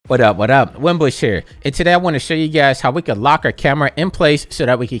What up? Winbush here. And today I want to show you guys how we could lock our camera in place so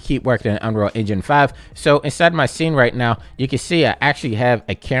that we can keep working in Unreal Engine 5. So inside my scene right now, you can see I actually have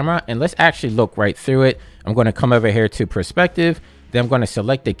a camera, and let's actually look right through it. I'm going to come over here to perspective. Then I'm going to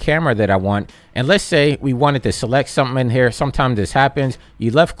select the camera that I want. And let's say we wanted to select something in here. Sometimes this happens.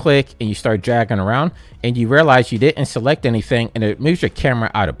 You left click and you start dragging around and you realize you didn't select anything and it moves your camera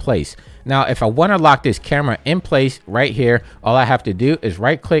out of place. Now, if I want to lock this camera in place right here, all I have to do is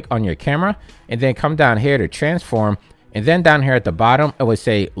right click on your camera and then come down here to transform. And then down here at the bottom, it would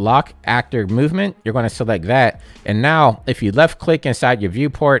say lock actor movement. You're going to select that. And now if you left click inside your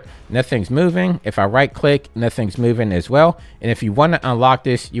viewport, nothing's moving. If I right click, nothing's moving as well. And if you want to unlock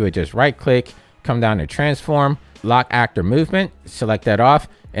this, you would just right click, come down to transform, lock actor movement, select that off.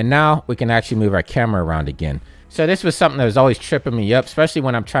 And now we can actually move our camera around again. So this was something that was always tripping me up, especially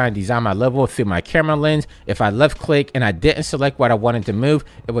when I'm trying to design my level through my camera lens. If I left click and I didn't select what I wanted to move,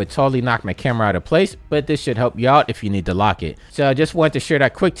 it would totally knock my camera out of place, but this should help you out if you need to lock it. So I just wanted to share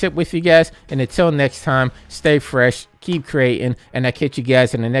that quick tip with you guys. And until next time, stay fresh, keep creating, and I'll catch you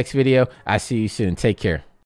guys in the next video. I'll see you soon. Take care.